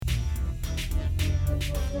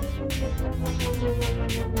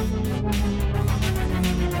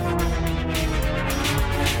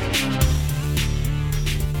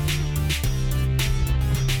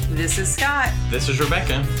This is Scott. This is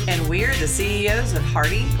Rebecca. And we're the CEOs of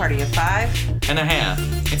Hardy Party of 5 and a Half.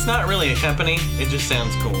 It's not really a company, it just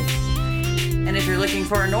sounds cool. And if you're looking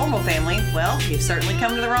for a normal family, well, you've certainly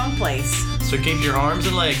come to the wrong place. So keep your arms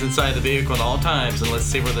and legs inside the vehicle at all times, and let's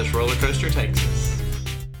see where this roller coaster takes us.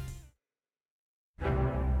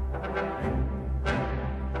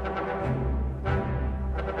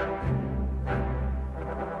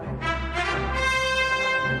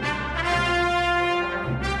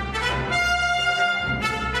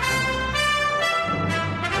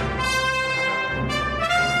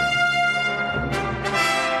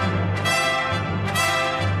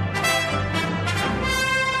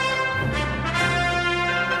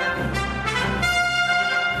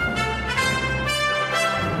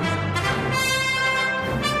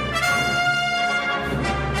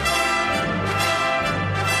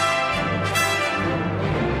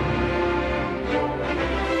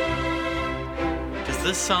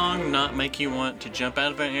 Does this song not make you want to jump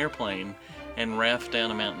out of an airplane and raft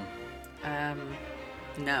down a mountain?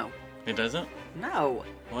 No. It doesn't? No.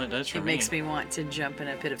 Well, it does for me. It makes me want to jump in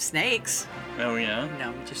a pit of snakes. Oh, yeah?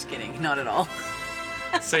 No, just kidding. Not at all.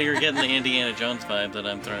 So you're getting the Indiana Jones vibe that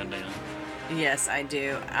I'm throwing down. Yes, I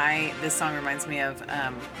do. This song reminds me of,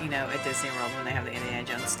 at Disney World when they have the Indiana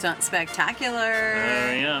Jones Stunt Spectacular.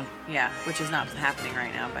 Oh, yeah. Yeah, which is not happening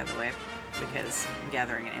right now, by the way, because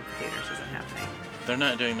gathering in amphitheaters isn't happening. They're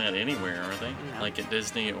not doing that anywhere, are they? No. Like at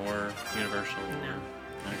Disney or Universal? No.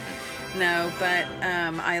 Okay. No, but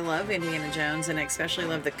I love Indiana Jones, and especially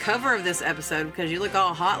love the cover of this episode because you look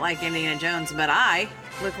all hot like Indiana Jones, but I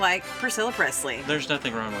look like Priscilla Presley. There's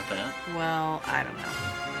nothing wrong with that. Well, I don't know.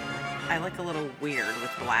 I look a little weird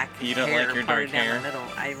with black hair. You don't like your dark parted down hair? the middle.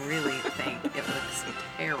 I really think it looks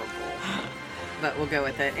terrible. But we'll go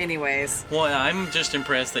with it. Anyways. Well, I'm just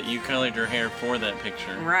impressed that you colored your hair for that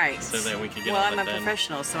picture. Right. So that we could get well, all I'm that a done.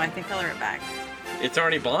 professional, so I can color it back. It's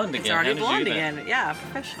already blonde again. It's already How did you blonde do that? again. Yeah,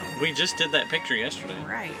 professional. We just did that picture yesterday.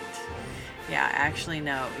 Right. Yeah, actually,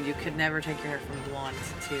 no. You could never take your hair from blonde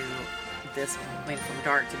to this, from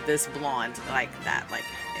dark to this blonde like that.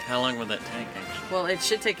 How long would that take, actually? Well, it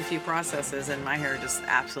should take a few processes, and my hair just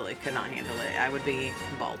absolutely could not handle it. I would be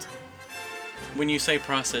bald. When you say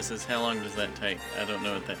processes, how long does that take? I don't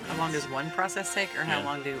know what that means. How long does one process take, or Yeah.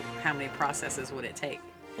 how many processes would it take?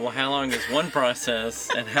 Well, how long is one process,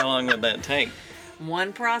 and how long would that take?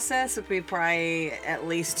 One process would be probably at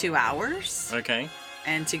least 2 hours. Okay.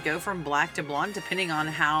 And to go from black to blonde, depending on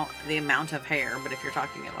the amount of hair, but if you're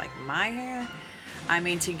talking like my hair, I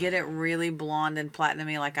mean, to get it really blonde and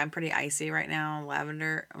platinum-y, like I'm pretty icy right now,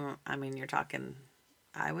 lavender, I mean, you're talking,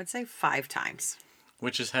 I would say 5 times.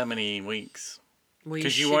 Which is how many weeks? Well,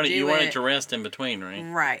 Because you want it to rest in between, right?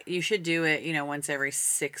 Right. You should do it, once every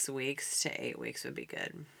 6 weeks to 8 weeks would be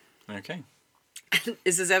good. Okay.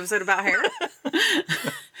 Is this episode about hair?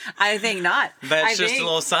 I think not. That's just a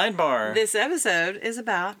little sidebar. This episode is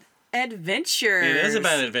about adventures. It is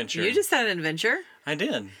about adventure. You just had an adventure. I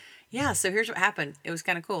did. Yeah, so here's what happened. It was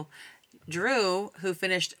kind of cool. Drew, who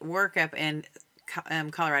finished work up in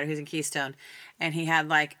Colorado, he's in Keystone, and he had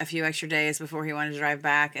like a few extra days before he wanted to drive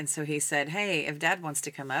back, and so he said, hey, if Dad wants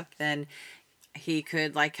to come up, then he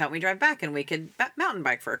could like help me drive back and we could mountain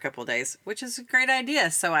bike for a couple of days, which is a great idea.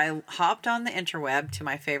 So I hopped on the interweb to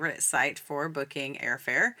my favorite site for booking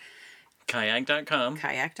airfare. Kayak.com.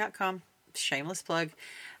 Shameless plug.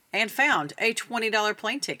 And found a $20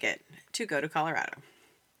 plane ticket to go to Colorado.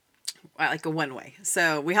 Like a one-way.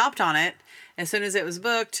 So we hopped on it. As soon as it was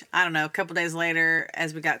booked, I don't know, a couple days later,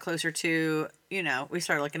 as we got closer to, we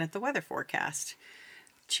started looking at the weather forecast.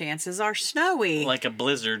 Chances are snowy. Like a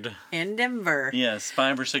blizzard. In Denver. Yes,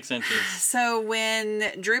 5 or 6 inches. So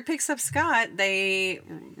when Drew picks up Scott,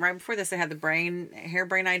 right before this, they had the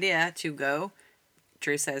harebrained idea to go.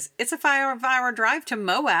 Drew says, it's a 5-hour drive to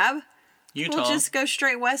Moab. Utah. We'll just go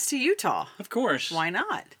straight west to Utah. Of course. Why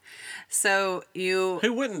not? So you...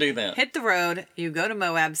 Who wouldn't do that? Hit the road. You go to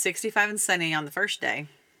Moab, 65 and sunny on the first day.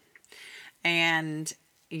 And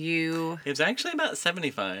you... It's actually about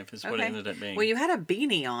 75 is what it ended up being. Well, you had a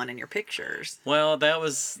beanie on in your pictures. Well, that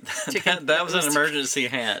was that was an emergency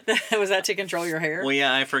hat. Was that to control your hair? Well,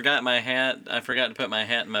 yeah, I forgot my hat. I forgot to put my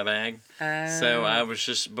hat in my bag. So I was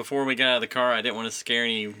just, before we got out of the car, I didn't want to scare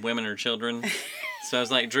any women or children. So I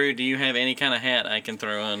was like, Drew, do you have any kind of hat I can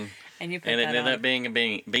throw on? And you put and it that ended on up being a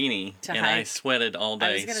beanie, to and I hike. sweated all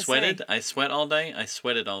I was day. gonna Sweated? say. I sweat all day? I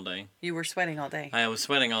sweated all day. You were sweating all day. I was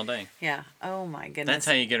sweating all day. Yeah. Oh my goodness. That's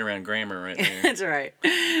how you get around grammar right there. That's right.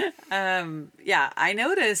 Yeah, I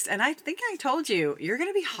noticed, and I think I told you, you're going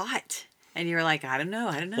to be hot. And you were like, I don't know.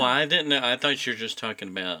 Well, I didn't know. I thought you were just talking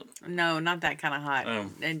about... No, not that kind of hot. Oh.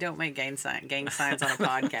 And don't make gang signs on a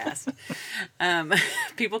podcast.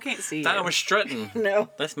 People can't see you. I was strutting. No.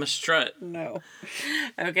 That's my strut. No.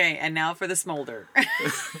 Okay, and now for the smolder.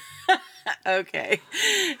 Okay.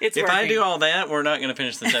 It's If working. I do all that, we're not going to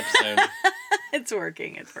finish this episode. It's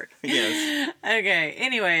working. It's working. Yes. Okay.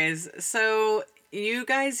 Anyways, so you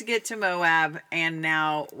guys get to Moab, and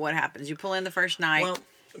now what happens? You pull in the first night. Well,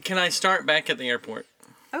 can I start back at the airport?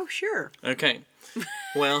 Oh, sure. Okay.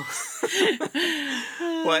 Well,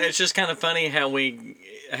 it's just kind of funny how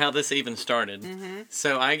this even started. Mm-hmm.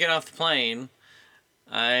 So I get off the plane.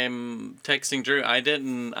 I'm texting Drew. I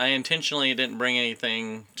intentionally didn't bring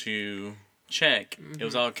anything to check. It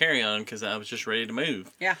was all carry-on because I was just ready to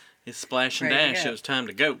move. Yeah. It's splash and Ready to dash. go. It was time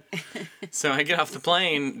to go. So I get off the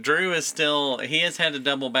plane. Drew he has had to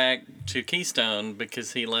double back to Keystone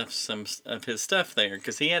because he left some of his stuff there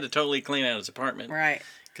because he had to totally clean out his apartment. Right.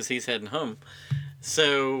 Because he's heading home.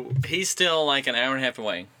 So he's still like an hour and a half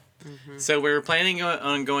away. Mm-hmm. So we were planning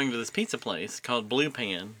on going to this pizza place called Blue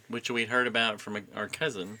Pan, which we'd heard about from our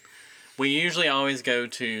cousin. We usually always go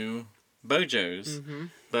to Bojo's,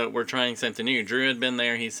 but we're trying something new. Drew had been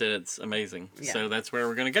there. He said it's amazing. Yeah. So that's where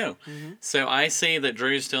we're going to go. So I see that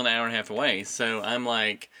Drew's still an hour and a half away. So I'm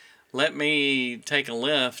like, let me take a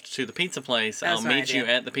lift to the pizza place. That was I'll my meet you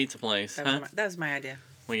idea. at the pizza place. That was my idea.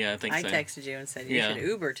 Well, yeah, I think I so. texted you and said you Yeah. should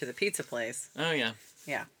Uber to the pizza place. Oh, yeah.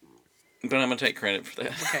 Yeah. But I'm going to take credit for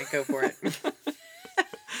that. Okay, go for it.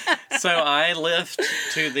 So I lift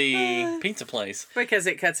to the pizza place. Because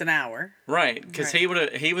it cuts an hour. Right, because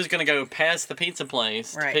Right. he was going to go past the pizza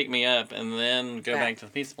place to Right. pick me up and then go back to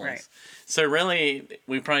the pizza place. Right. So really,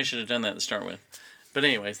 we probably should have done that to start with. But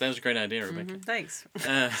anyways, that was a great idea, Rebecca. Thanks.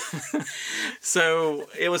 So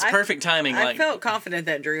it was perfect timing. I felt confident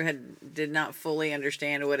that Drew did not fully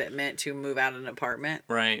understand what it meant to move out of an apartment.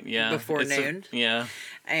 Right, yeah. Before noon. Yeah.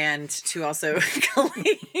 And to also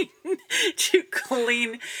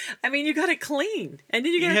clean. I mean, you got to clean. And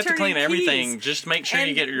then you got You have to turn clean in everything. keys. Just make sure you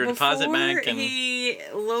And get your deposit back. before And he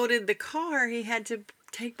loaded the car, he had to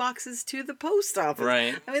take boxes to the post office.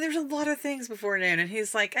 Right. I mean, there's a lot of things before noon, and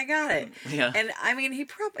he's like, "I got it." Yeah. And I mean, he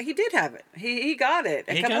did have it. He got it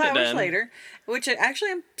a He couple got it hours done. later, which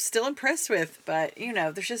actually I'm still impressed with. But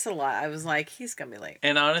there's just a lot. I was like, he's gonna be late.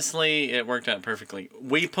 And honestly, it worked out perfectly.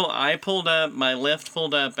 My Lyft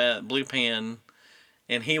pulled up at Blue Pan,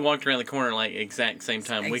 and he walked around the corner like exact same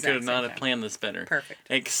time. We Exact could not same have time. planned this better. Perfect.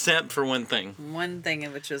 Except for one thing. One thing,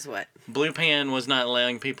 in which was what? Blue Pan was not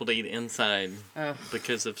allowing people to eat inside Oh.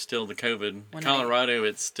 because of still the COVID. When Colorado,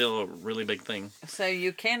 it's still a really big thing. So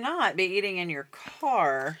you cannot be eating in your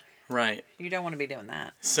car. Right. You don't want to be doing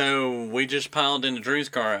that. So we just piled into Drew's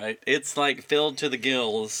car. It's like filled to the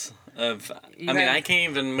gills of... I can't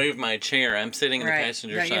even move my chair. I'm sitting in the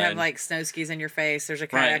passenger Don't side. you have like snow skis in your face? There's a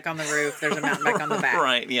kayak on the roof. There's a mountain bike on the back.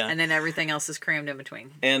 Right, yeah. And then everything else is crammed in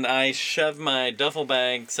between. And I shove my duffel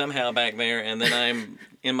bag somehow back there, and then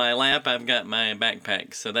in my lap, I've got my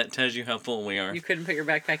backpack. So that tells you how full we are. You couldn't put your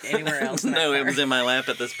backpack anywhere else. in that No, it car. was in my lap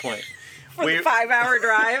at this point. For the 5-hour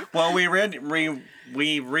drive. Well, we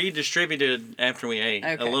redistributed after we ate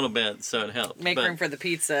a little bit, so it helped. Make room for the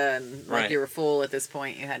pizza, and like Right. you were full at this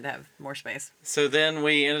point, you had to have more space. So then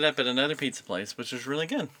we ended up at another pizza place, which was really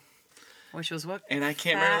good. Which was what? And I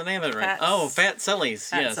can't remember the name of it right. Fat Sully's.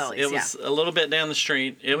 Yes. Sully's, It was a little bit down the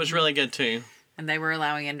street. It was really good too. And they were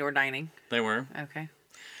allowing indoor dining. They were. Okay.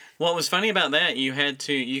 What was funny about that, you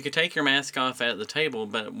could take your mask off at the table,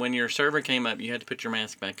 but when your server came up, you had to put your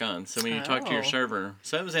mask back on. So when you talked to your Oh. server,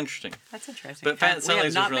 so it was interesting. That's interesting. But Fat we Sully's have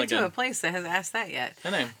was not really been to good. a place that has asked that yet.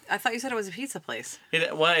 I know. I thought you said it was a pizza place.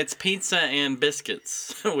 It's pizza and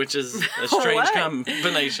biscuits, which is a strange What?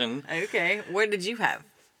 combination. Okay. What did you have?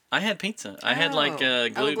 I had pizza. I had like Oh.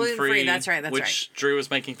 gluten-free. Gluten-free. That's right, that's which Drew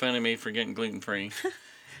was making fun of me for getting gluten-free.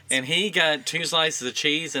 And he got 2 slices of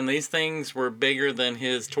cheese, and these things were bigger than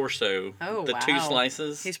his torso. Oh, the wow. 2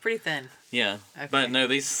 slices. He's pretty thin. Yeah. Okay. But no,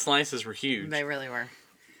 these slices were huge. They really were.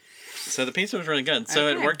 So the pizza was really good. So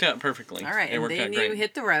it Okay. worked out perfectly. All right. It And worked then out you great.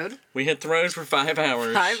 hit the road. We hit the road for 5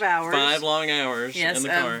 hours. 5 hours. 5 long hours Yes, in the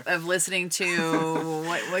car. of listening to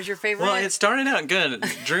what was your favorite? Well, it started out good.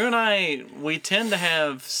 Drew and I, we tend to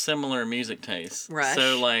have similar music tastes. Rush.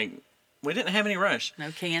 So, like, we didn't have any rush.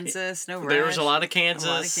 No Kansas, no Rush. There was a lot of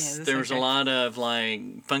Kansas. There was a okay. lot of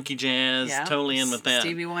like funky jazz. Yeah. Totally in with that.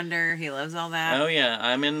 Stevie Wonder, he loves all that. Oh yeah,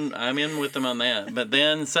 I'm in with them on that. But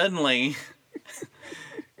then suddenly,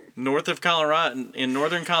 north of Colorado, in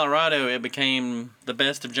northern Colorado, it became the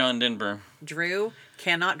best of John Denver. Drew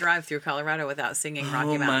cannot drive through Colorado without singing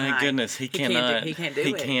Rocky Mountain High. Oh my goodness, he cannot. He can't do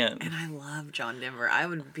He it. can't. And I love John Denver. I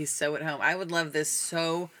would be so at home. I would love this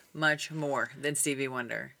so much more than Stevie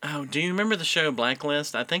Wonder. Oh, do you remember the show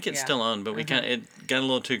Blacklist? I think it's Yeah. still on, but it got a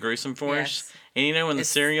little too gruesome for us. Yes. And you know when the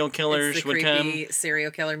serial killers It's the would come, creepy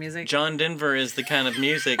serial killer music. John Denver is the kind of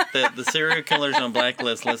music that the serial killers on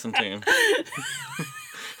Blacklist listen to.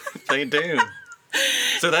 They do.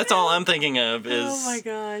 So that's all I'm thinking of is. Oh my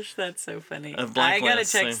gosh, that's so funny. Of I got a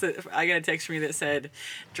Blacklist, text so- I got a text from you that said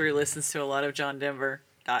Drew listens to a lot of John Denver. ...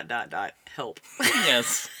 Help.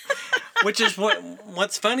 Yes. Which is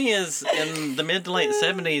what's funny is in the mid to late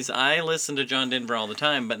 70s, I listened to John Denver all the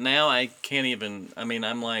time, but now I can't even. I mean,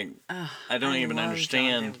 I'm like, I don't even love John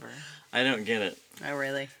understand. Denver. I don't get it. Oh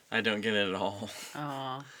really? I don't get it at all.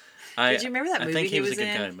 Oh. I, Did you remember that I movie think he he was was a good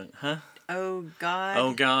in? guy, but Oh God.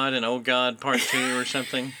 Oh God and Oh God Part 2 or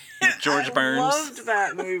something. George Burns. I loved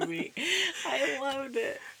that movie. I loved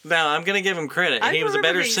it. Now I'm gonna give him credit. I He was a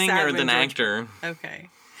remember better being sad singer when than George- actor. Okay.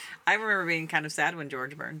 I remember being kind of sad when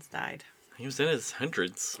George Burns died. He was in his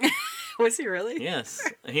hundreds. Was he really? Yes,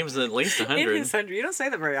 he was at least 100. In his hundred. You don't say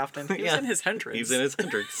that very often. He was in his hundreds. He was in his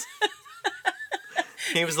hundreds.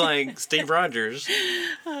 He was like Steve Rogers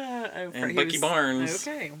and Bucky Barnes.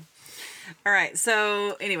 Okay. All right.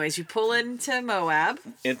 So, anyways, you pull into Moab.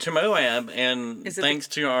 Into Moab, and Is it thanks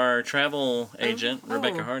to our travel agent,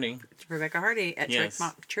 Rebecca oh. Hardy. Rebecca Hardy at Yes.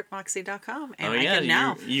 tripmoxie.com. And Oh I yeah, can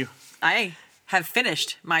now. you I have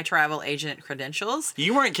finished my travel agent credentials.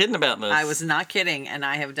 you weren't kidding about this. I was not kidding, and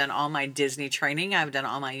I have done all my Disney training. I've done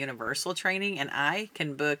all my Universal training, and I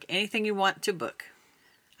can book anything you want to book.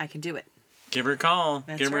 I can do it. Give her a call.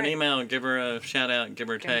 That's give her right. an email. Give her a shout out. Give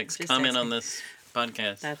her a text. just Comment text on me. this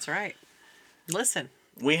podcast. That's right. Listen.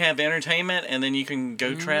 We have entertainment, and then you can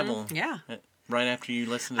go travel. Yeah. Right after you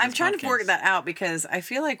listen to I'm this trying podcast. to work that out because I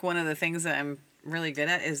feel like one of the things that I'm really good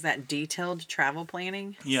at is that detailed travel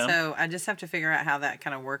planning. Yeah. So I just have to figure out how that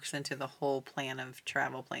kind of works into the whole plan of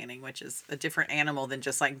travel planning, which is a different animal than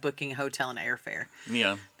just like booking a hotel and airfare.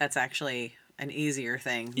 Yeah. That's actually an easier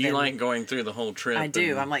thing. You than- like going through the whole trip. I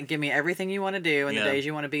do. and- I'm like, give me everything you want to do and Yeah. the days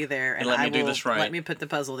you want to be there, and let me I do will this right. let me put the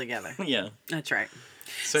puzzle together. Yeah. That's right.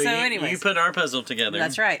 So, So you anyways. put our puzzle together.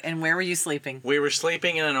 That's right. And where were you sleeping? We were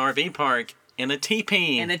sleeping in an RV park in a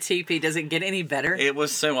teepee. In a teepee. Does it get any better? It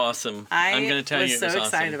was so awesome. I'm going to tell you was it was so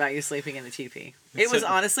excited awesome. about you sleeping in the teepee. It was So-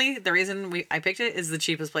 honestly the reason I picked it is the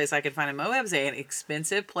cheapest place I could find in Moab's an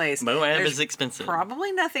expensive place. Moab There's is expensive.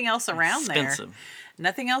 Probably nothing else around there. Expensive.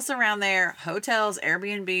 Nothing else around there. Hotels,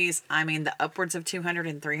 Airbnbs. I mean, the upwards of 200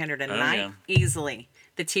 and 300 a night yeah. easily.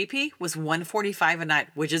 The teepee was $145 a night,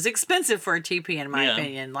 which is expensive for a teepee in my Yeah.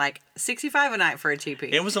 opinion. Like $65 a night for a teepee.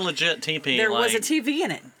 It was a legit teepee. There was a like- TV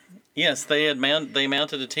in it. Yes, they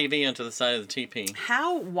mounted a TV onto the side of the teepee.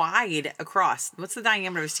 How wide across? What's the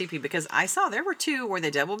diameter of this teepee? Because I saw there were two. Were they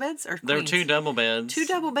double beds or There were queens? two double beds. Two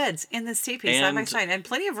double beds in this teepee side by And- side, and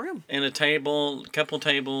plenty of room. And a table, couple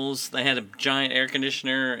tables. They had a giant air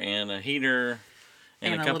conditioner and a heater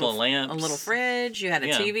and a couple little, of lamps. A little fridge. You had a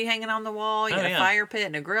Yeah. TV hanging on the wall. You Oh, had a yeah. fire pit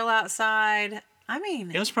and a grill outside. I mean,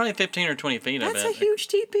 It was probably 15 or 20 feet, I that's bet. a huge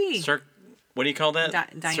teepee. What do you call that?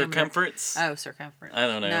 Diameter. Circumference? Oh, circumference. I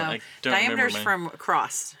don't know. No, I don't remember diameter's my- from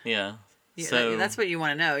across. Yeah. Yeah, So that's what you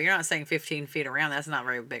want to know. You're not saying 15 feet around. That's not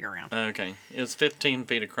very big around. okay, it was 15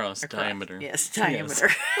 feet across diameter. Yes, diameter.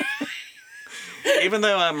 Even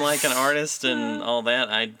though I'm like an artist and all that,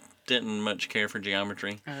 I didn't much care for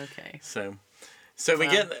geometry. Okay. So we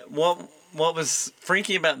get what was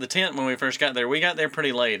freaky about the tent when we first got there. We got there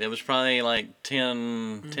pretty late. It was probably like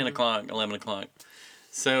 10 o'clock, 11 o'clock.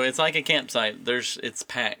 So it's like a campsite. It's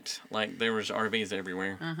packed. Like there was RVs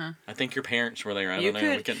everywhere. I think your parents were there. I don't know.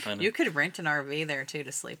 We couldn't find them. You could rent an RV there too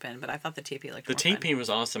to sleep in, but I thought the teepee looked The more fun. teepee was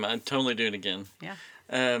awesome. I'd totally do it again. Yeah.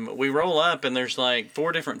 We roll up and there's like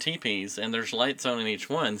 4 different teepees and there's lights on in each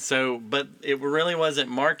one. So, but it really wasn't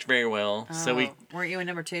marked very well. So Oh, weren't you in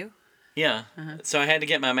number 2? yeah. So I had to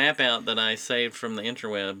get my map out that I saved from the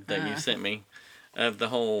interweb that you sent me of the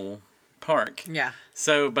whole park. Yeah.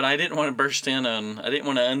 So, but I didn't want to burst in on. I didn't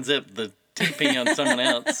want to unzip the teepee on someone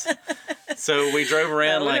else. So we drove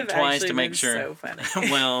around like twice to make sure. So funny.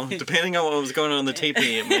 Well, depending on what was going on in the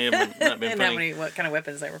teepee, it may have not been And funny. what kind of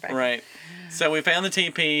weapons they were packing. Right. So we found the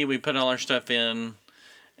teepee. We put all our stuff in,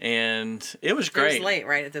 and it was It great. was late,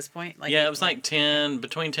 right, at this point? Like Yeah, it was like 10,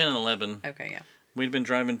 between 10 and 11. Okay, yeah. We'd been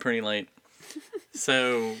driving pretty late.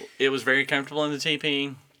 So it was very comfortable in the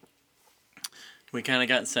teepee. We kind of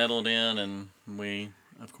got settled in, and we,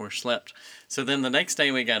 of course, slept. So then the next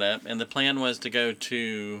day we got up, and the plan was to go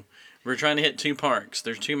to... We were trying to hit 2 parks.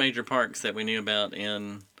 There's 2 major parks that we knew about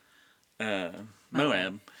in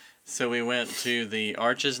Moab. So we went to the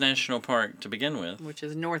Arches National Park to begin with. Which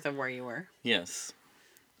is north of where you were. Yes.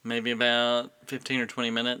 Maybe about 15 or 20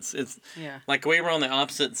 minutes. It's Yeah. like we were on the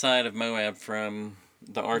opposite side of Moab from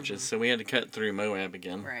the Arches, so we had to cut through Moab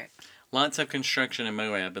again. Right. Lots of construction in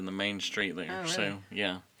Moab in the main street there. Oh, really? So,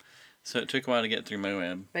 yeah. So it took a while to get through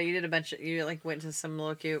Moab. But you did a bunch of, you like went to some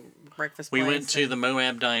little cute breakfast We place. went to the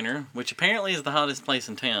Moab Diner, which apparently is the hottest place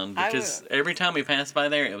in town because every time we passed by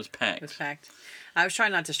there, it was packed. It was packed. I was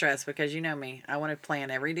trying not to stress because you know me. I want to plan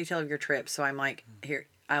every detail of your trip. So I'm like, here,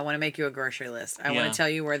 I want to make you a grocery list. I want Yeah. to tell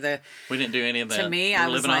you where the... We didn't do any of that. To me, We're I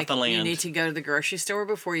was living off like, the land. you need to go to the grocery store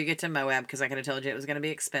before you get to Moab because I could have told you it was going to be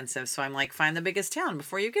expensive. So I'm like, find the biggest town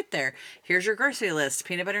before you get there. Here's your grocery list.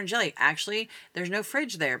 Peanut butter and jelly. Actually, there's no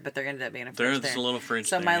fridge there, but there ended up being a fridge There's there. a little fridge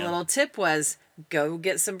So there, my yeah. little tip was go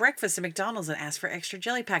get some breakfast at McDonald's and ask for extra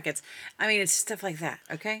jelly packets. I mean, it's stuff like that,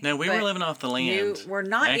 okay? No, we But were living off the land. You were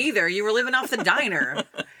not Ac- either. You were living off the diner.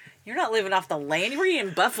 You're not living off the land. You were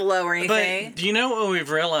eating buffalo or anything. But do you know what we've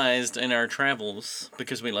realized in our travels,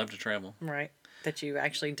 because we love to travel? Right. That you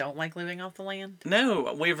actually don't like living off the land?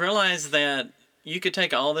 No, we've realized that you could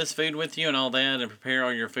take all this food with you and all that and prepare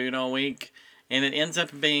all your food all week, and it ends up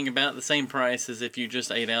being about the same price as if you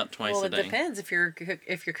just ate out twice Well, a it day. depends if you're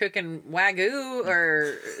cooking Wagyu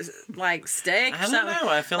or like steak. I don't know.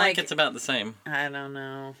 I feel like it's about the same. I don't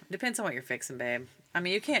know. Depends on what you're fixing, babe. I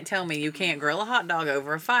mean, you can't tell me you can't grill a hot dog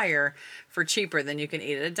over a fire for cheaper than you can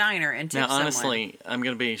eat at a diner and tip Now, someone. honestly, I'm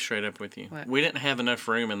going to be straight up with you. What? We didn't have enough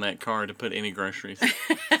room in that car to put any groceries.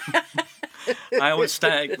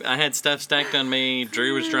 I had stuff stacked on me.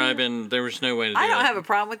 Drew was driving. There was no way to do I don't it. have a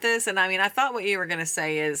problem with this, and I mean, I thought what you were going to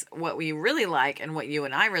say is what we really like, and what you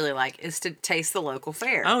and I really like is to taste the local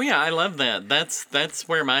fare. Oh yeah, I love that. That's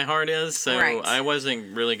where my heart is. So Right. I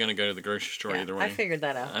wasn't really going to go to the grocery store Yeah, either way. I figured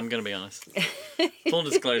that out. I'm going to be honest. Full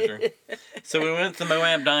disclosure. So we went to the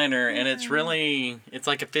Moab Diner, and it's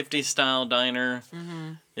like a 50s style diner.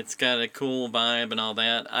 Mm-hmm. It's got a cool vibe and all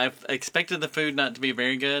that. I've expected the food not to be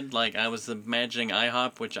very good. Like I was imagining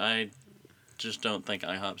IHOP, which I just don't think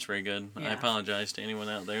IHOP's very good. I Yeah. apologize to anyone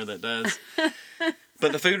out there that does.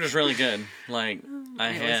 But the food was really good. Like I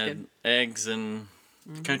It was had good. eggs and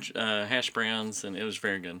hash browns, and it was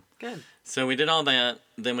very good. Good. So we did all that.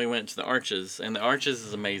 Then we went to the Arches, and the Arches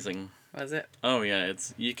is amazing. Was it? Oh yeah,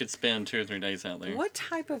 you could spend 2 or 3 days out there. What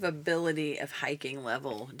type of ability of hiking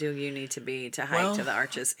level do you need to be to hike Well- to the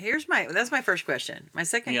Arches? That's my first question. My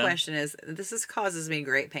second Yeah. question is causes me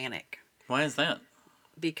great panic Why is that?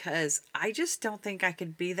 because I just don't think I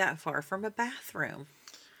could be that far from a bathroom.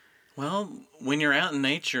 Well, when you're out in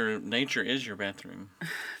nature, nature is your bathroom.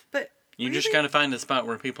 But You just got to find a spot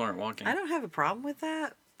where people aren't walking. I don't have a problem with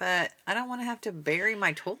that, but I don't want to have to bury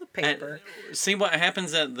my toilet paper. See what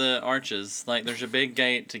happens at the Arches. Like, there's a big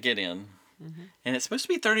gate to get in. Mm-hmm. And it's supposed to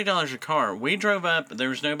be $30 a car. We drove up. There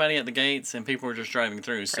was nobody at the gates, and people were just driving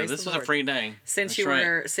through. So Praise this the was a Lord. free day. Since That's you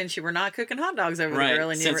right. were not cooking hot dogs over Right. the grill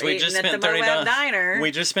and you Since were we eating just at the spent Moab Diner. We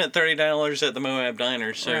just spent $30 at the Moab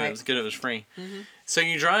Diner, so Right. it was good. It was free. Mm-hmm. So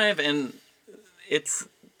you drive, and it's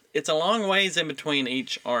a long ways in between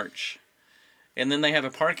each arch, and then they have a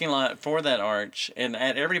parking lot for that arch, and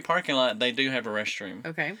at every parking lot they do have a restroom.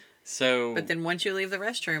 Okay. So, But then once you leave the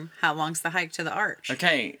restroom, how long's the hike to the arch?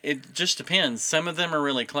 okay, it just depends. Some of them are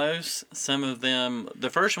really close. Some of them,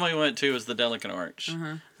 the first one we went to was the Delicate Arch.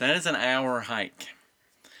 Mm-hmm. That is an hour hike.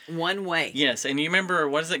 One way. Yes, and you remember,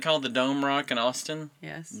 what is it called, the Dome Rock in Austin?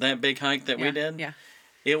 Yes. That big hike that we did? Yeah.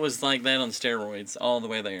 It was like that on steroids all the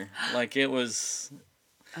way there. Like it was,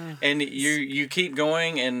 and you keep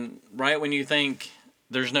going, and right when you think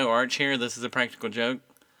there's no arch here, this is a practical joke.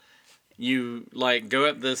 You like go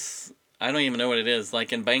up this, I don't even know what it is,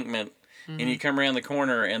 like embankment, and you come around the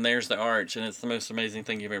corner, and there's the arch, and it's the most amazing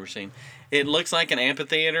thing you've ever seen. It looks like an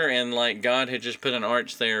amphitheater, and like God had just put an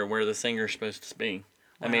arch there where the singer's supposed to be.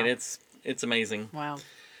 I mean, Wow. it's amazing. Wow.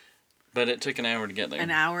 But it took an hour to get there.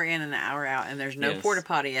 An hour in and an hour out, and there's no Yes. porta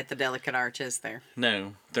potty at the Delicate Arch, is there?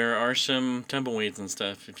 No, there are some tumbleweeds and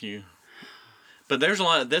stuff but there's a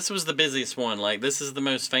lot. This was the busiest one. Like this is the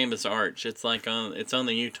most famous arch. It's like it's on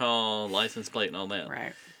the Utah license plate and all that.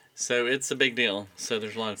 Right. So it's a big deal. So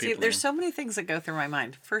there's a lot of See, people. there's there. so many things that go through my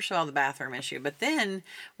mind. First of all, the bathroom issue, but then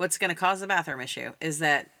what's going to cause the bathroom issue is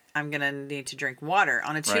that I'm going to need to drink water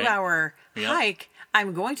on a 2-hour Yep. hike.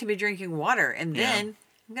 I'm going to be drinking water, and then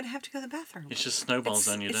I'm gonna have to go to the bathroom. It just snowballs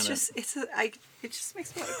on you, doesn't it? It just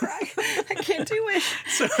makes me want to cry. I can't do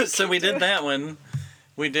it. So we did that one.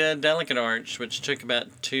 We did Delicate Arch, which took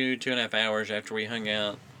about 2.5 hours after we hung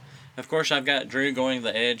out. Of course, I've got Drew going to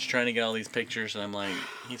the edge trying to get all these pictures, and I'm like,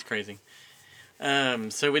 he's crazy.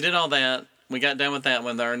 So we did all that. We got done with that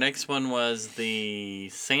one. Our next one was the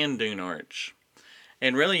Sand Dune Arch.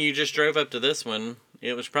 And really, you just drove up to this one.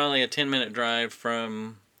 It was probably a 10-minute drive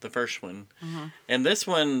from the first one. Mm-hmm. And this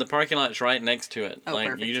one, the parking lot's right next to it. Oh, like,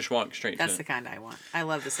 perfect. you just walk straight That's to the it. kind I want. I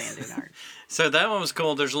love the Sand Dune Arch. So that one was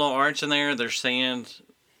cool. There's a little arch in there. There's sand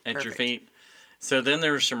at your Perfect. feet. So then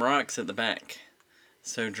there were some rocks at the back.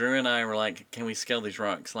 So Drew and I were like, can we scale these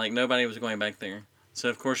rocks? Like, nobody was going back there. So,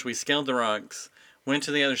 of course, we scaled the rocks, went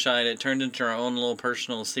to the other side. It turned into our own little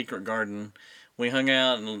personal secret garden. We hung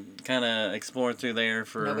out and kind of explored through there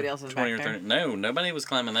for Nobody else was 20 back or there? 30. No, nobody was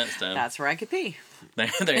climbing that stuff. That's where I could pee. There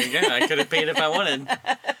you go. I could have peed if I wanted.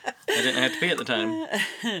 I didn't have to pee at the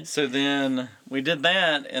time. So then we did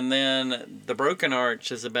that, and then the Broken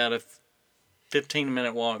Arch is about a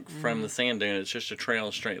 15-minute walk from the sand dune. It's just a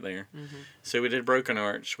trail straight there. Mm-hmm. So we did Broken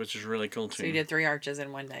Arch, which is really cool too. So you did 3 arches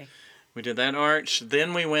in one day. We did that arch.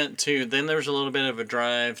 Then we went to, then there was a little bit of a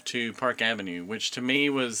drive to Park Avenue, which to me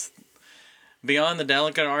was beyond the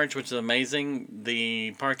Delicate Arch, which is amazing.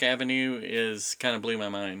 The Park Avenue is kind of blew my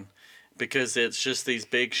mind because it's just these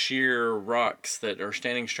big sheer rocks that are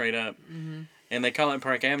standing straight up. Mm-hmm. And they call it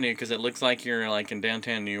Park Avenue because it looks like you're like in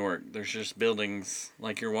downtown New York. There's just buildings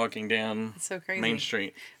like you're walking down It's so crazy. Main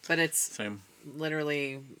Street. But it's So,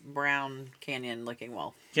 literally Brown Canyon looking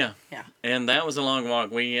wall. yeah. Yeah. And that was a long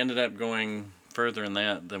walk. We ended up going further in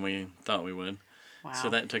that than we thought we would. Wow. So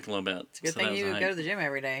that took a little bit. It's a good So that thing was you a hike. go to the gym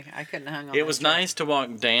every day. I couldn't have hung on. It that was trail. nice to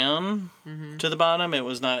walk down to the bottom. It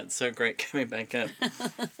was not so great coming back up.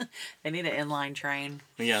 They need an inline train.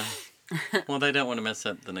 Yeah. Well, they don't want to mess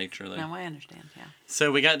up the nature there. No, I understand. Yeah.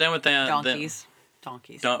 So we got done with that. Donkeys.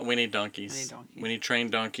 Donkeys. We need donkeys. We need donkeys. We need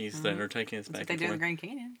trained donkeys that are taking us That's back what they and do in forth. Grand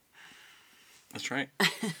Canyon. That's right.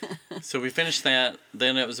 So we finished that.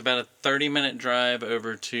 Then it was about a 30-minute drive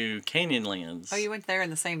over to Canyonlands. Oh, you went there in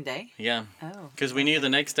the same day? Yeah. Oh. Because we knew the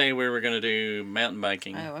next day we were going to do mountain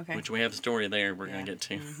biking. Oh, okay. Which we have a story there we're going to Yeah. get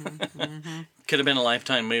to. Could have been a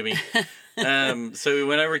Lifetime movie. So we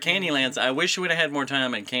went over Canyonlands. I wish we would have had more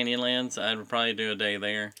time at Canyonlands. I would probably do a day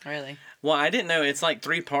there. Really? Well, I didn't know. It's like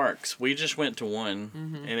 3 parks. We just went to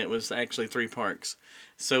one, and it was actually 3 parks.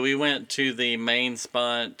 So we went to the main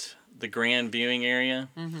spot, the Grand Viewing area,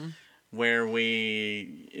 where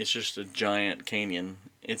it's just a giant canyon.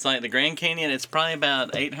 It's like the Grand Canyon. It's probably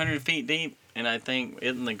about 800 feet deep, and I think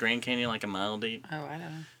isn't the Grand Canyon like a mile deep? Oh, I don't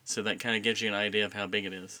know. So that kind of gives you an idea of how big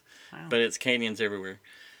it is. Wow. But it's canyons everywhere.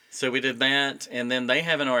 So we did that, and then they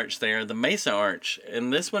have an arch there, the Mesa Arch,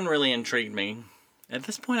 and this one really intrigued me. At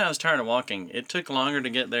this point, I was tired of walking. It took longer to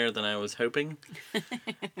get there than I was hoping.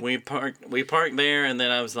 We parked there, and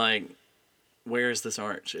then I was like, where is this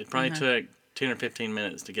arch? It probably took 10 or 15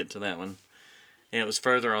 minutes to get to that one. And it was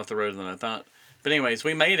further off the road than I thought. But anyways,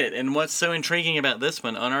 we made it. And what's so intriguing about this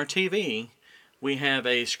one, on our TV, we have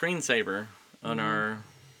a screensaver on our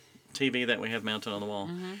TV that we have mounted on the wall.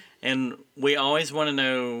 And we always want to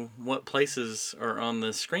know what places are on the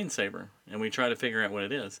screensaver. And we try to figure out what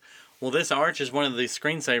it is. Well, this arch is one of the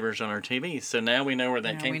screensavers on our TV, so now we know where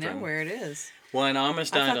that Now came we know from. where it is. Well, and I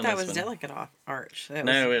almost died I thought on that this was one. Delicate Arch.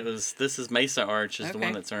 No, this is Mesa Arch is the Okay.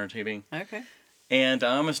 one that's on our TV. Okay. And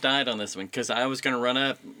I almost died on this one because I was going to run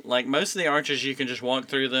up. Like most of the arches, you can just walk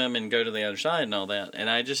through them and go to the other side and all that. And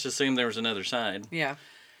I just assumed there was another side. Yeah.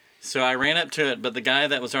 So I ran up to it, but the guy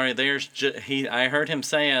that was already there, I heard him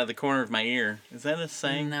say out of the corner of my ear, "Is that a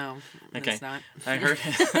saying?" No, Okay. it's not.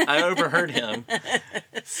 I overheard him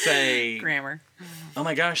say, Grammar. "Oh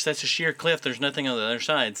my gosh, that's a sheer cliff. There's nothing on the other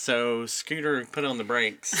side." So Scooter put on the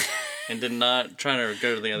brakes and did not try to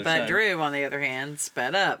go to the other side. But Drew, on the other hand,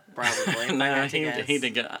 sped up, probably. if I No, had to he guess.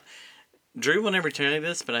 did get. Drew will never tell you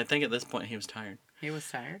this, but I think at this point he was tired. He was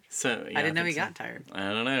tired. So yeah, I didn't know think he so. got tired. I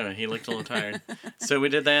don't know. He looked a little tired. So we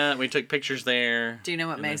did that. We took pictures there. Do you know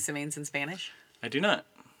what And then- mesa means in Spanish? I do not.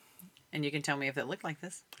 And you can tell me if it looked like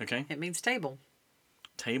this. Okay. It means table.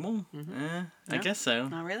 Table? I No? guess so.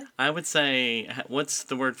 Not really? I would say, what's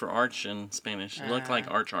the word for arch in Spanish? It looked like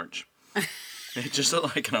arch. It just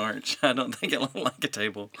looked like an arch. I don't think it looked like a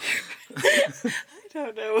table. I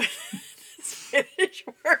don't know what the Spanish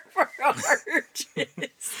word for arch is.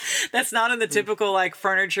 That's not in the typical, like,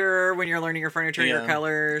 furniture, when you're learning your furniture, your Yeah.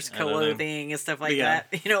 colors, I don't know. clothing, and stuff like Yeah.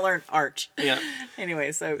 that. You don't learn arch. Yeah.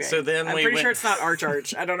 Anyways, okay. So then I'm we pretty went- sure it's not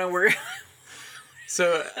arch. I don't know where.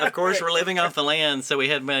 So, of course, we're living off the land, so we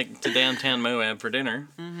head back to downtown Moab for dinner.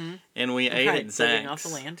 Mm-hmm. and we ate Right, at living off Zach's.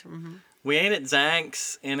 the land. Mm-hmm. We ate at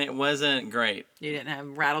Zach's, and it wasn't great. You didn't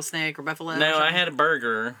have rattlesnake or buffalo? No, or I had a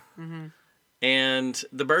burger, Mm-hmm. and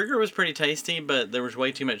the burger was pretty tasty, but there was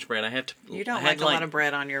way too much bread. You don't I had like a lot of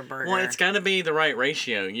bread on your burger. Well, it's got to be the right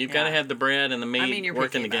ratio. You've got to Yeah. have the bread and the meat I mean, you're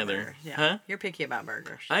working picky about together. burgers. Yeah. Huh? You're picky about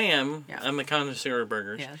burgers. I am. Yeah. I'm a connoisseur of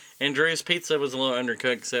burgers. Yes. And Drew's pizza was a little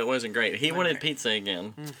undercooked, so it wasn't great. He wanted great. pizza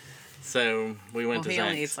again. So we went Well, to he Zach's.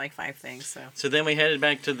 only eats like 5 things, so. So then we headed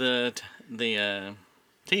back to the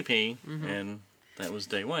TP, and that was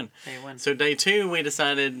day one. Day one. So day two, we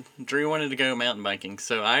decided Drew wanted to go mountain biking.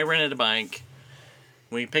 So I rented a bike.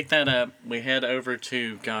 We picked that up. We head over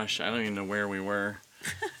to, gosh, I don't even know where we were.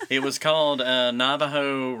 It was called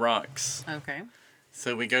Navajo Rocks. Okay.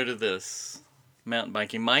 So we go to this mountain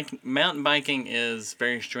biking. Mountain biking is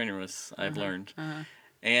very strenuous, I've learned.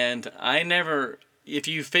 And I never, if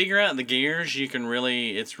you figure out the gears, you can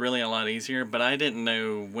really, it's really a lot easier. But I didn't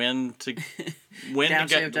know when to,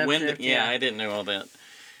 Downshift, upshift, yeah. I didn't know all that.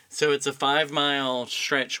 So it's a 5-mile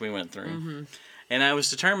stretch we went through. And I was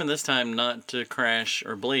determined this time not to crash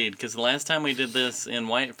or bleed, because the last time we did this in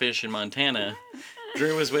Whitefish in Montana,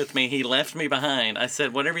 Drew was with me. He left me behind. I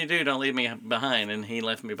said, whatever you do, don't leave me behind. And he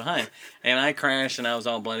left me behind. And I crashed, and I was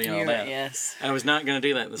all bloody and all that. Yes. I was not going to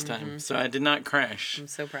do that this time. So I did not crash. I'm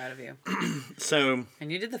so proud of you. So,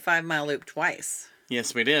 And you did the 5-mile loop twice.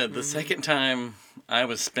 yes, we did. The second time, I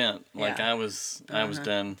was spent. Like, Yeah. I was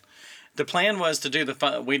done. The plan was to do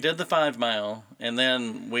we did the 5-mile, and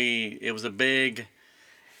then it was a big,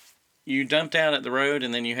 you dumped out at the road,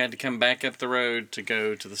 and then you had to come back up the road to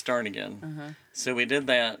go to the start again. So we did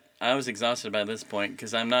that. I was exhausted by this point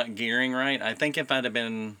because I'm not gearing right. I think if I'd have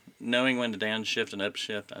been knowing when to downshift and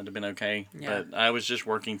upshift, I'd have been okay. Yeah. But I was just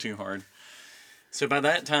working too hard. So by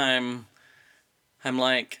that time, I'm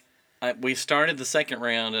like, we started the second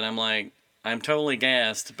round, and I'm like, I'm totally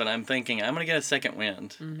gassed, but I'm thinking, I'm going to get a second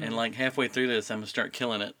wind. And like halfway through this, I'm going to start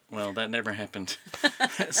killing it. Well, that never happened.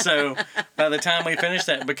 So by the time we finished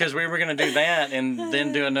that, because we were going to do that and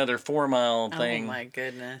then do another 4-mile thing. Oh my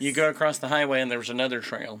goodness. You go across the highway and there was another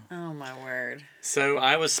trail. Oh my word. So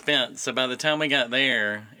I was spent. So by the time we got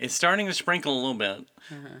there, it's starting to sprinkle a little bit.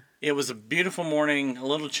 It was a beautiful morning, a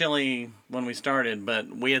little chilly when we started, but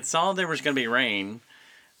we had saw there was going to be rain,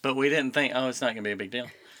 but we didn't think, oh, it's not going to be a big deal.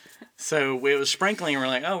 So it was sprinkling, and we're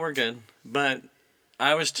like, oh, we're good. But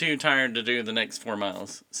I was too tired to do the next 4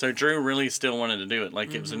 miles. So Drew really still wanted to do it,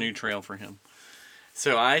 like it was a new trail for him.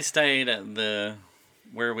 So I stayed at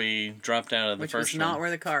where we dropped out of the Which first was not one. where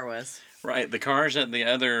the car was. Right, the car's at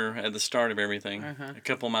the start of everything, a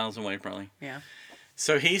couple miles away probably. Yeah.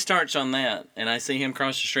 So he starts on that, and I see him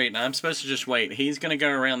cross the street, and I'm supposed to just wait. He's going to go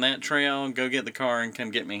around that trail, go get the car, and come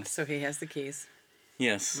get me. So he has the keys.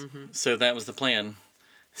 Yes. So that was the plan.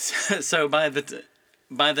 So by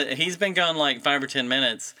the he's been gone like 5 or 10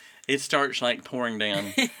 minutes. It starts like pouring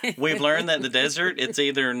down. We've learned that the desert, it's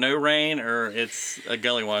either no rain or it's a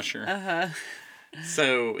gully washer.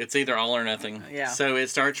 So it's either all or nothing. Yeah. So it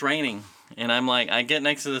starts raining, and I'm like, I get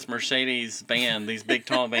next to this Mercedes van, these big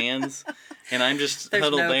tall vans, and I'm just There's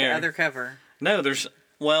huddled no there. other cover. No,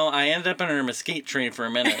 well, I ended up under a mesquite tree for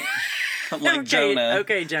a minute. I'm like Jonah.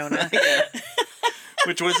 Okay, Jonah. Yeah.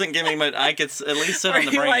 Which wasn't giving much. I could at least sit on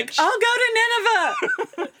the You're branch. like, I'll go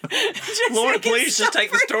to Nineveh. Lord, please just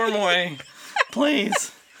take the storm away.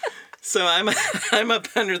 Please. So I'm up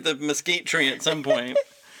under the mesquite tree at some point.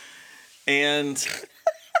 And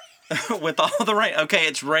with all the rain. Okay,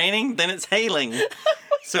 it's raining, then it's hailing.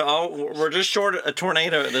 So we're just short a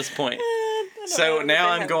tornado at this point. So now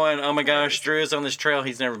I'm going, oh my gosh, Drew is on this trail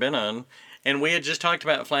he's never been on. And we had just talked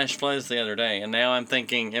about flash floods the other day, and now I'm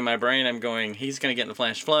thinking, in my brain, I'm going, he's going to get in the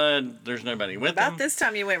flash flood, there's nobody with him. About this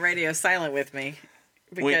time you went radio silent with me.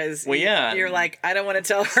 Because yeah. you're like, I don't want to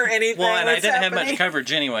tell her anything. Well, and I what's didn't have happening. much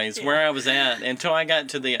coverage anyways. Where I was at, until I got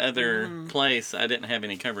to the other place, I didn't have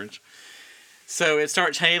any coverage. So it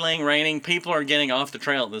starts hailing, raining. People are getting off the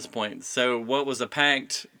trail at this point. So what was a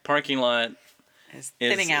packed parking lot It's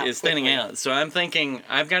thinning out. is thinning quickly. out. So I'm thinking,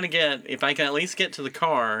 I've got to if I can at least get to the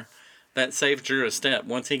car, that saves Drew a step.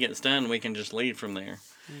 Once he gets done, we can just leave from there.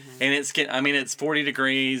 And it's 40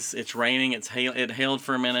 degrees, it's raining, it hailed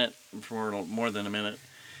for a minute, for more than a minute.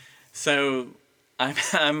 So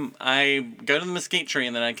I go to the mesquite tree,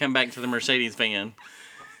 and then I come back to the Mercedes van.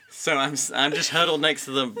 So I'm just huddled next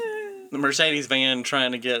to the Mercedes van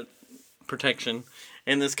trying to get protection.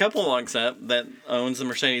 And this couple walks up that owns the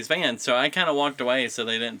Mercedes van. So I kind of walked away so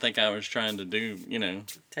they didn't think I was trying to do,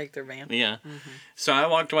 Take their van. Yeah. So I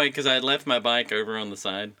walked away because I had left my bike over on the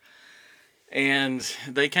side. And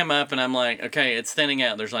they come up, and I'm like, okay, it's thinning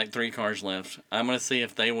out. There's like 3 cars left. I'm going to see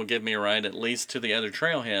if they will give me a ride at least to the other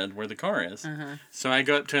trailhead where the car is. So I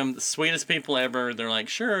go up to them, the sweetest people ever. They're like,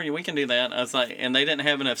 sure, we can do that. I was like, and they didn't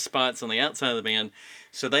have enough spots on the outside of the van.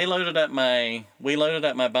 So we loaded up my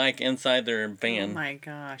bike inside their van. Oh my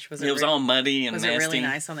gosh. It was all muddy and nasty. Was it really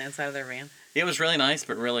nice on the inside of their van? It was really nice,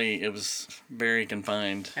 but really it was very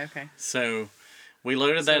confined. Okay. So we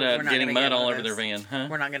loaded that up, getting mud all over their van. Huh?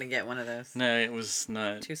 We're not going to get one of those. No, it was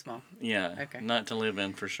not. Too small. Yeah. Okay. Not to live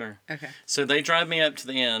in, for sure. Okay. So they drive me up to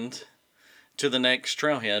the end, to the next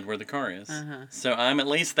trailhead where the car is. So I'm at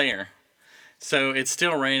least there. So it's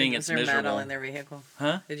still raining. It's miserable. Was there mud all in their vehicle?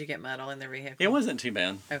 Huh? Did you get mud all in their vehicle? It wasn't too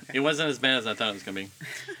bad. Okay. It wasn't as bad as I thought it was going to be.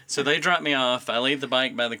 So they drop me off. I leave the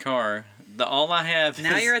bike by the car. All I have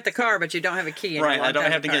now you're at the car, but you don't have a key. Right, I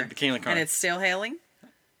don't have to get the key in the car. And it's still hailing?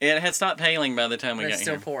 It had stopped hailing by the time we got here. It's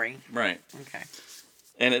still pouring. Right. Okay.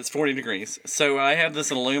 And it's 40 degrees. So I have this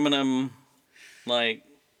aluminum,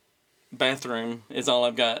 bathroom is all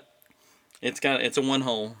I've got. It's a one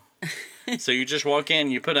hole. So you just walk in,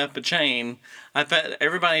 you put up a chain. I thought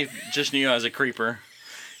everybody just knew I was a creeper.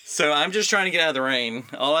 So I'm just trying to get out of the rain.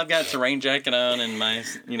 All I've got is a rain jacket on and my,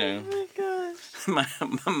 Oh my gosh.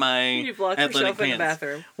 my you blocked athletic yourself pants. in the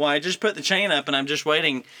bathroom. Well, I just put the chain up and I'm just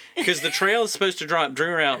waiting because the trail is supposed to drop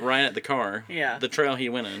Drew out right at the car. Yeah. The trail he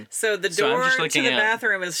went in. So the door to the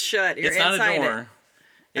bathroom is shut. You're it's not inside a door.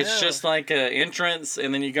 It's just like an entrance,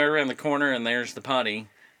 and then you go around the corner and there's the potty.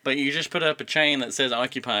 But you just put up a chain that says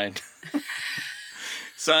occupied.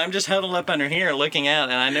 So I'm just huddled up under here looking out,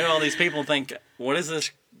 and I know all these people think, what is this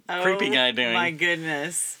creepy guy doing? My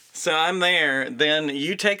goodness. So I'm there. Then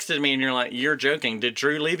you texted me and you're like, you're joking. Did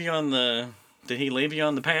he leave you on the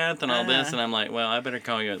path and all this? And I'm like, well, I better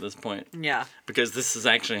call you at this point. Yeah. Because this has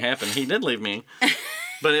actually happened. He did leave me.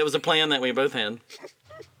 But it was a plan that we both had.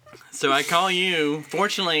 So I call you.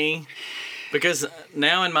 Fortunately, because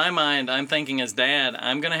now in my mind, I'm thinking as dad,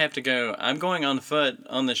 I'm going on foot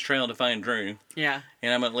on this trail to find Drew. Yeah.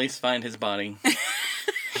 And I'm at least find his body.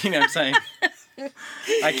 You know what I'm saying?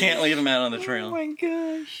 I can't leave him out on the trail. Oh my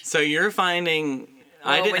gosh. So you're finding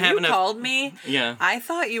I didn't have enough. When you called me, yeah, I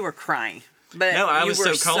thought you were crying. But no, I was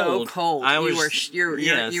so cold. So cold. I was, you were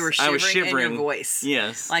shivering in your voice.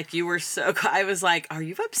 Yes. Like you were so I was like, "Are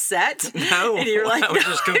you upset?" No. And you're like, I was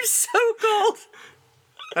 "No, I'm so cold."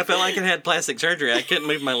 I felt like I had plastic surgery. I couldn't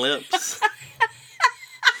move my lips.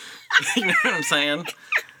 You know what I'm saying?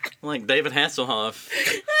 Like David Hasselhoff.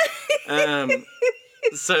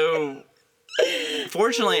 So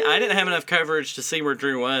fortunately, I didn't have enough coverage to see where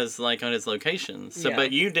Drew was, like on his location. So,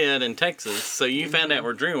 but you did in Texas, so you found out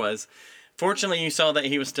where Drew was. Fortunately, you saw that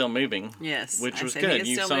he was still moving. Yes, which was good.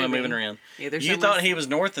 You saw him moving around. You thought he was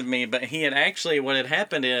north of me, but he had actually. What had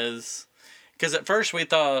happened is, because at first we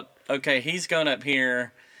thought, okay, he's going up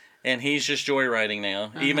here, and he's just joyriding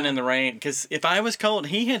now, even in the rain. Because if I was cold,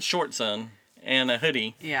 he had shorts on and a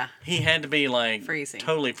hoodie. Yeah, he had to be like freezing,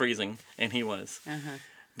 totally freezing, and he was.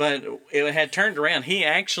 But it had turned around.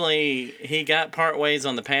 He got part ways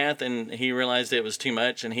on the path, and he realized it was too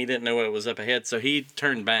much, and he didn't know what was up ahead, so he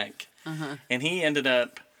turned back. And he ended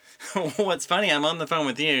up... What's funny, I'm on the phone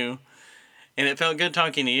with you, and it felt good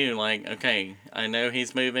talking to you. Like, okay, I know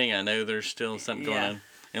he's moving. I know there's still something going on,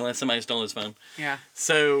 unless somebody stole his phone. Yeah.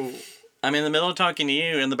 So I'm in the middle of talking to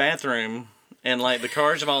you in the bathroom, and like the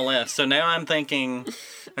cars have all left. So now I'm thinking...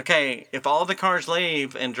 Okay, if all the cars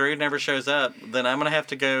leave and Drew never shows up, then I'm going to have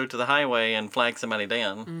to go to the highway and flag somebody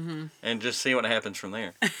down and just see what happens from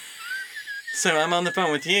there. So I'm on the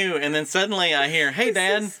phone with you, and then suddenly I hear, hey,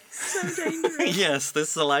 Dad. This is so dangerous. Yes,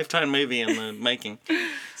 this is a Lifetime movie in the making.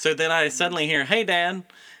 So then I suddenly hear, hey, Dad,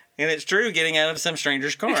 and it's Drew getting out of some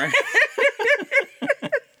stranger's car.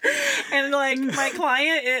 And like my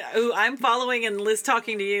client, who I'm following and Liz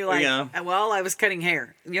talking to you, like, while I was cutting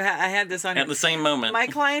hair. I had this on at the same moment. My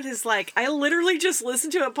client is like, I literally just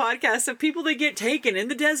listened to a podcast of people that get taken in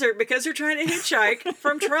the desert because they're trying to hitchhike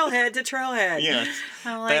from trailhead to trailhead. Yes,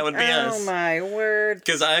 I'm like, that would be us. Oh my word!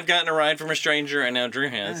 Because I've gotten a ride from a stranger, and now Drew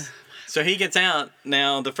has. So he gets out.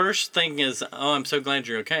 Now, the first thing is, oh, I'm so glad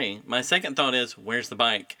you're okay. My second thought is, where's the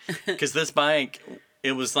bike? Because this bike...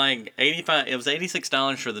 It was like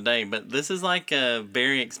 $86 for the day, but this is like a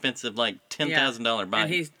very expensive, like $10,000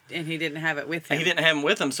 bike. And he didn't have it with him. He didn't have it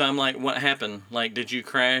with him, so I'm like, what happened? Like, did you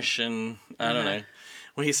crash? And I don't know.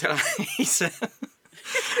 Well, he said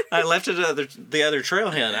I left it at the other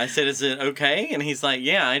trailhead. I said, is it okay? And he's like,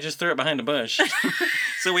 yeah, I just threw it behind a bush.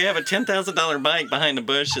 So we have a $10,000 bike behind a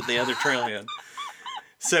bush at the other trailhead.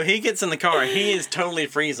 So he gets in the car. He is totally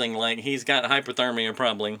freezing. Like, he's got hypothermia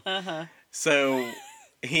probably. So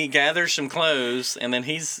he gathers some clothes, and then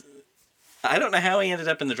he's I don't know how he ended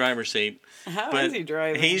up in the driver's seat. How but is he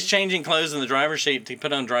driving? He's changing clothes in the driver's seat to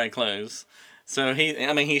put on dry clothes. So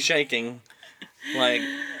he's shaking. Like,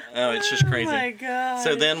 oh, it's just crazy. Oh my God.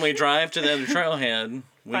 So then we drive to the other trailhead.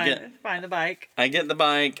 Find the bike. I get the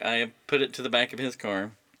bike. I put it to the back of his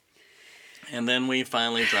car. And then we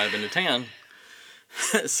finally drive into town.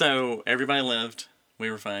 So everybody left. We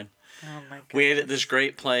were fine. Oh my God. We ate at this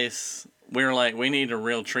great place. We were like, we need a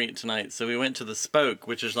real treat tonight. So we went to the Spoke,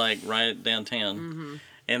 which is like right downtown. Mm-hmm.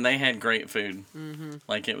 And they had great food. Mm-hmm.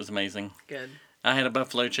 Like, it was amazing. Good. I had a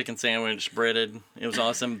buffalo chicken sandwich, breaded. It was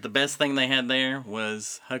awesome. The best thing they had there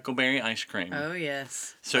was Huckleberry ice cream. Oh,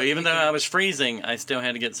 yes. So even though I was freezing, I still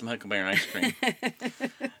had to get some Huckleberry ice cream.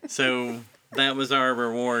 So that was our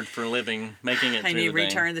reward for making it through And you the day.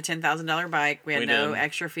 returned the $10,000 bike. We had We no did.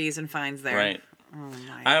 extra fees and fines there. Right. Oh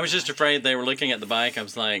my I was just afraid they were looking at the bike. I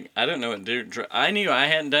was like, I don't know what Drew. I knew I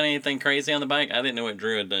hadn't done anything crazy on the bike. I didn't know what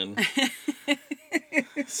Drew had done.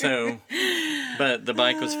 So, but the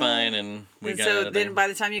bike was fine, and we got out So of there. then by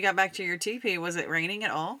the time you got back to your teepee, was it raining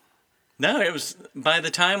at all? No, it was, by the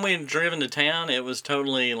time we had driven to town, it was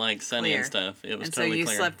totally like sunny Clear. and stuff. It was And so totally you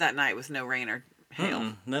clear. slept that night with no rain or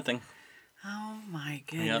hail. Nothing. Oh my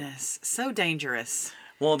goodness. So dangerous.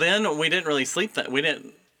 Well, then we didn't really sleep we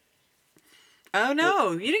didn't. Oh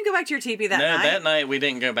no, you didn't go back to your teepee that night? That night we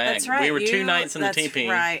didn't go back. That's right. We were 2 nights in the teepee.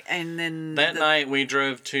 That's right. And then That night we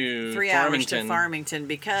drove to 3 hours to Farmington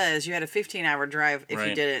because you had a 15-hour drive if you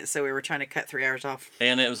Right. did it. So we were trying to cut 3 hours off.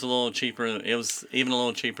 And it was a little cheaper. It was even a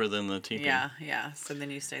little cheaper than the teepee. Yeah. So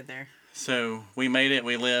then you stayed there. So we made it.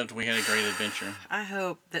 We lived. We had a great adventure. I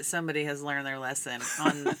hope that somebody has learned their lesson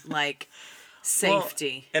on like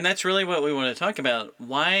safety. Well, and that's really what we want to talk about.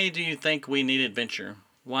 Why do you think we need adventure?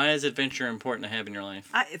 Why is adventure important to have in your life?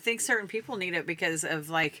 I think certain people need it because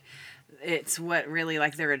of like it's what really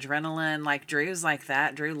like their adrenaline. Like Drew's like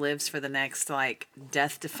that. Drew lives for the next like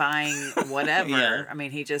death-defying whatever. Yeah. I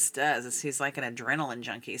mean, he just does. He's like an adrenaline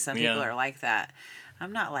junkie. Some people Yeah. are like that.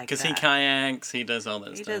 I'm not like that. Because he kayaks, he does all that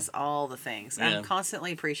He stuff. does all the things. Yeah. I'm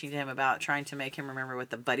constantly preaching to him about trying to make him remember what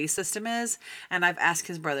the buddy system is. And I've asked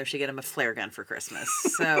his brother to get him a flare gun for Christmas.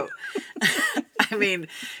 So, I mean,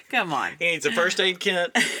 come on. He needs a first aid kit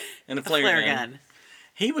and a flare gun.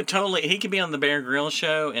 He could be on the Bear Grylls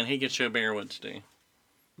show and he could show Bear what to do.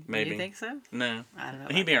 Maybe. Do you think so? No. I don't know.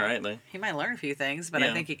 He'd be alright though. He might learn a few things, but Yeah.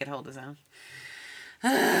 I think he could hold his own.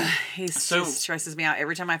 He So- just stresses me out.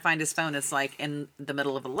 Every time I find his phone, it's like in the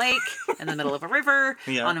middle of a lake, in the middle of a river,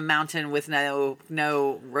 Yeah. on a mountain with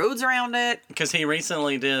no roads around it. Because he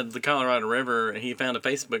recently did the Colorado River. He found a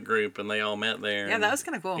Facebook group and they all met there. Yeah, and, that was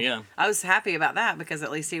kind of cool. Yeah. I was happy about that because at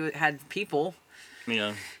least he had people.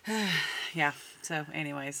 Yeah. Yeah. So,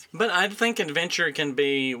 anyways. But I think adventure can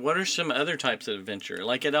be. What are some other types of adventure?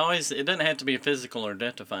 Like it doesn't have to be physical or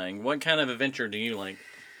death-defying. What kind of adventure do you like?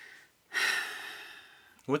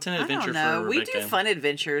 What's an I adventure don't know. for We Rebecca? do fun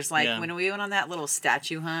adventures. Like Yeah. when we went on that little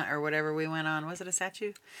statue hunt or whatever we went on. Was it a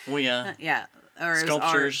statue? Well, yeah. Yeah. Or it was art,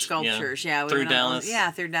 Sculptures, sculptures. yeah. We Through went on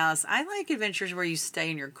Dallas. through Dallas. I like adventures where you stay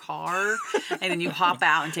in your car and then you hop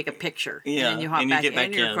out and take a picture. Yeah, And then you hop and you back, get back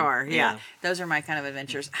in your in. car. Yeah. Yeah. Those are my kind of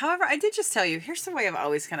adventures. However, I did just tell you, here's the way I've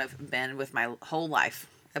always kind of been with my whole life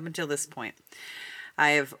up until this point.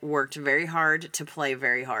 I have worked very hard to play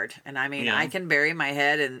very hard. And I mean, Yeah. I can bury my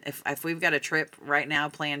head. And if we've got a trip right now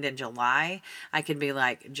planned in July, I could be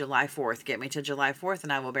like, July 4th, get me to July 4th,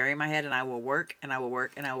 and I will bury my head and I will work and I will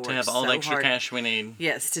work and I will work To have all so the extra hard. cash we need.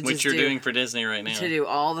 Yes, to which just you're do, doing for Disney right now. to do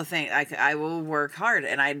all the things. I will work hard,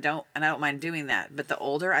 and I don't mind doing that. But the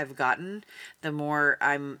older I've gotten, the more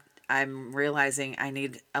I'm realizing I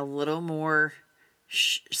need a little more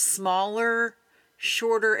smaller,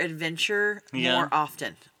 shorter adventure Yeah. more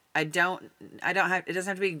often. I don't have. It doesn't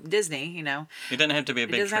have to be Disney, you know. It doesn't have to be a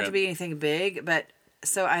It big doesn't have trip. to be anything big, but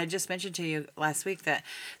so I had just mentioned to you last week that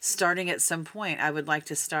starting at some point, I would like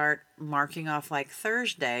to start marking off like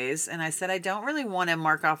Thursdays. And I said, I don't really want to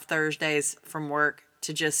mark off Thursdays from work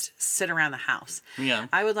to just sit around the house. Yeah.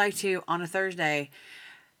 I would like to, on a Thursday,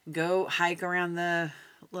 go hike around the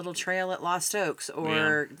little trail at Lost Oaks,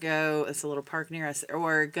 or go, it's a little park near us,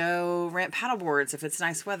 or go rent paddle boards if it's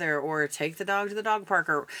nice weather, or take the dog to the dog park,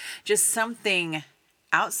 or just something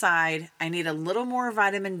outside. I need a little more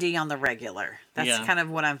vitamin D on the regular. That's Yeah. kind of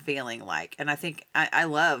what I'm feeling like. And I think I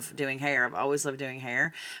love doing hair. I've always loved doing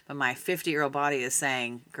hair, but my 50-year-old body is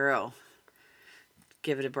saying, girl,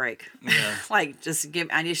 give it a break. Yeah. I just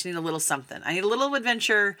need a little something. I need a little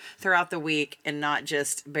adventure throughout the week and not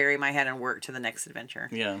just bury my head and work to the next adventure.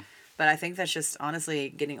 Yeah. But I think that's just honestly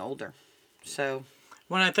getting older. So,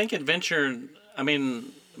 When I think adventure, I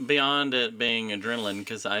mean, beyond it being adrenaline,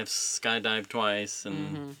 because I've skydived twice and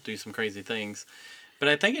Mm-hmm. do some crazy things. But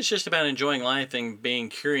I think it's just about enjoying life and being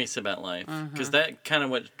curious about life, because Mm-hmm. that kind of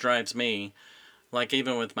what drives me. Like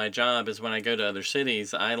even with my job is when I go to other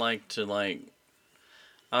cities, I like to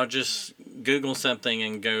I'll just Google something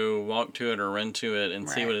and go walk to it or run to it and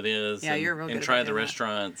see Right. what it is. Yeah, and, you're real good and about try the doing that.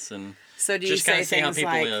 restaurants and So do you just kind say of see how things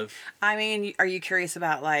people like, live. I mean, are you curious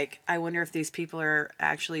about like, I wonder if these people are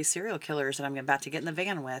actually serial killers that I'm about to get in the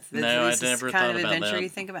van with? No, I This never is kind thought of about adventure that. you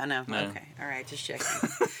think about? No. No. Okay. All right. Just checking.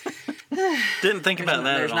 Didn't think about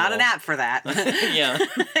that There's at not all. an app for that. Yeah.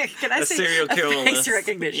 Can I A say serial killer face list.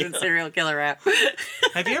 recognition Yeah. serial killer app?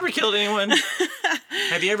 Have you ever killed anyone?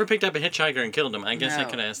 Have you ever picked up a hitchhiker and killed him? I guess I No.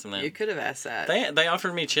 could ask them that. You could have asked that. They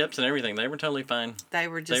offered me chips and everything. They were totally fine. They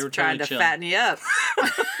were just were trying totally to chill. fatten you up.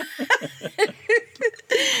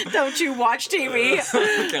 Don't you watch TV?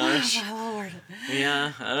 Oh, gosh. Oh, Lord.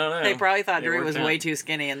 Yeah, I don't know. They probably thought It Drew worked was out. way too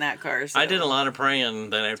skinny in that car. So. I did a lot of praying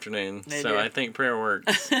that afternoon, They so did. I think prayer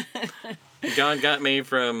works. God got me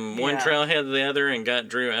from one Yeah. trailhead to the other and got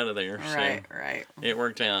Drew out of there. Right, right. So it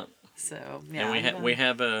worked out. So yeah, And I'm we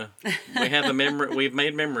done. have a memory. We've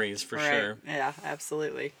made memories for Right. sure. Yeah,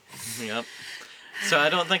 absolutely. Yep. So I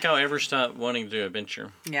don't think I'll ever stop wanting to do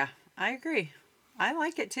adventure. Yeah, I agree. I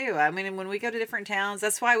like it too. I mean, when we go to different towns,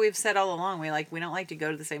 that's why we've said all along we don't like to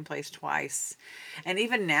go to the same place twice. And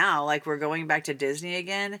even now, like we're going back to Disney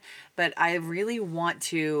again, but I really want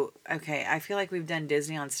to. Okay, I feel like we've done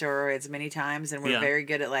Disney on steroids many times, and we're Yeah. very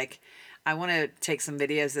good at like. I want to take some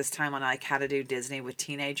videos this time on like how to do Disney with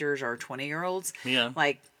teenagers or 20-year-olds. Yeah.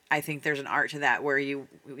 Like I think there's an art to that where you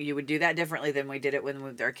would do that differently than we did it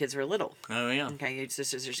when our kids were little. Oh yeah. Okay, it's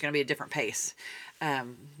just there's going to be a different pace,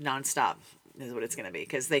 nonstop is what it's going to be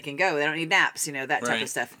because they can go. They don't need naps, that type Right. of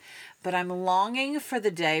stuff. But I'm longing for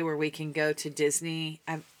the day where we can go to Disney.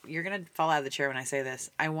 You're going to fall out of the chair when I say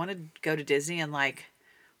this. I want to go to Disney and like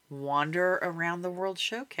wander around the World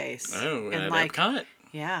Showcase. Oh, and at like Epcot.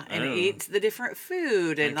 yeah, and Oh. eat the different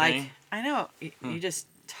food and like Okay. I know you just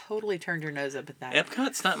totally turned your nose up at that.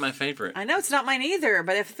 Epcot's not my favorite. I know it's not mine either,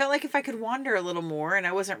 but I felt like if I could wander a little more and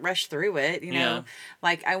I wasn't rushed through it, Yeah.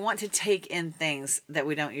 like I want to take in things that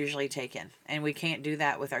we don't usually take in, and we can't do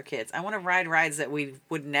that with our kids. I want to ride rides that we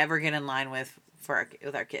would never get in line with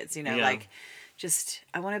with our kids. Yeah. Like just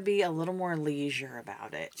I want to be a little more leisure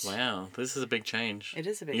about it. Wow, this is a big change. It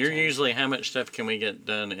is a big You're change. usually how much stuff can we get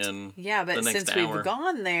done in Yeah, but the next since hour? we've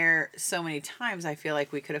gone there so many times, I feel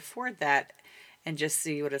like we could afford that and just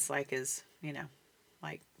see what it's like as,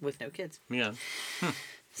 like with no kids. Yeah.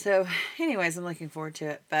 So, anyways, I'm looking forward to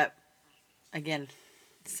it. But again,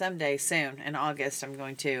 someday soon in August, I'm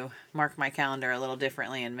going to mark my calendar a little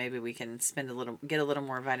differently, and maybe we can get a little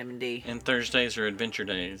more vitamin D. And Thursdays are adventure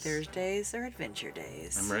days. Thursdays are adventure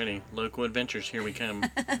days. I'm ready. Local adventures, here we come.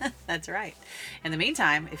 That's right. In the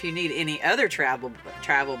meantime, if you need any other travel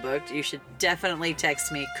booked, you should definitely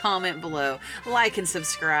text me, comment below, like and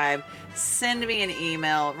subscribe. Send me an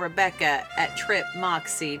email,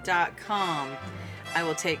 Rebecca@tripmoxie.com. I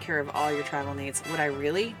will take care of all your travel needs. What I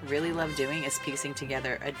really, really love doing is piecing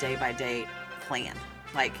together a day-by-day plan.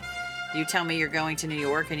 Like, you tell me you're going to New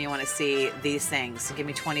York and you want to see these things. Give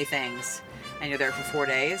me 20 things. And you're there for 4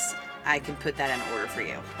 days. I can put that in order for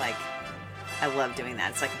you. Like, I love doing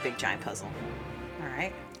that. It's like a big giant puzzle. All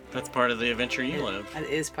right. That's part of the adventure you love. It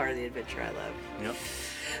is part of the adventure I love. Yep.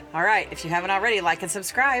 All right. If you haven't already, like and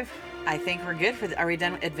subscribe. I think we're good are we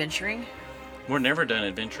done adventuring? We're never done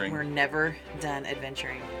adventuring. We're never done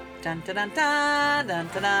adventuring. Dun dun dun dun dun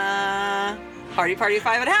dun dun. Party 5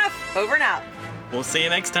 and a half. Over and out. We'll see you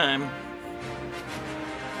next time.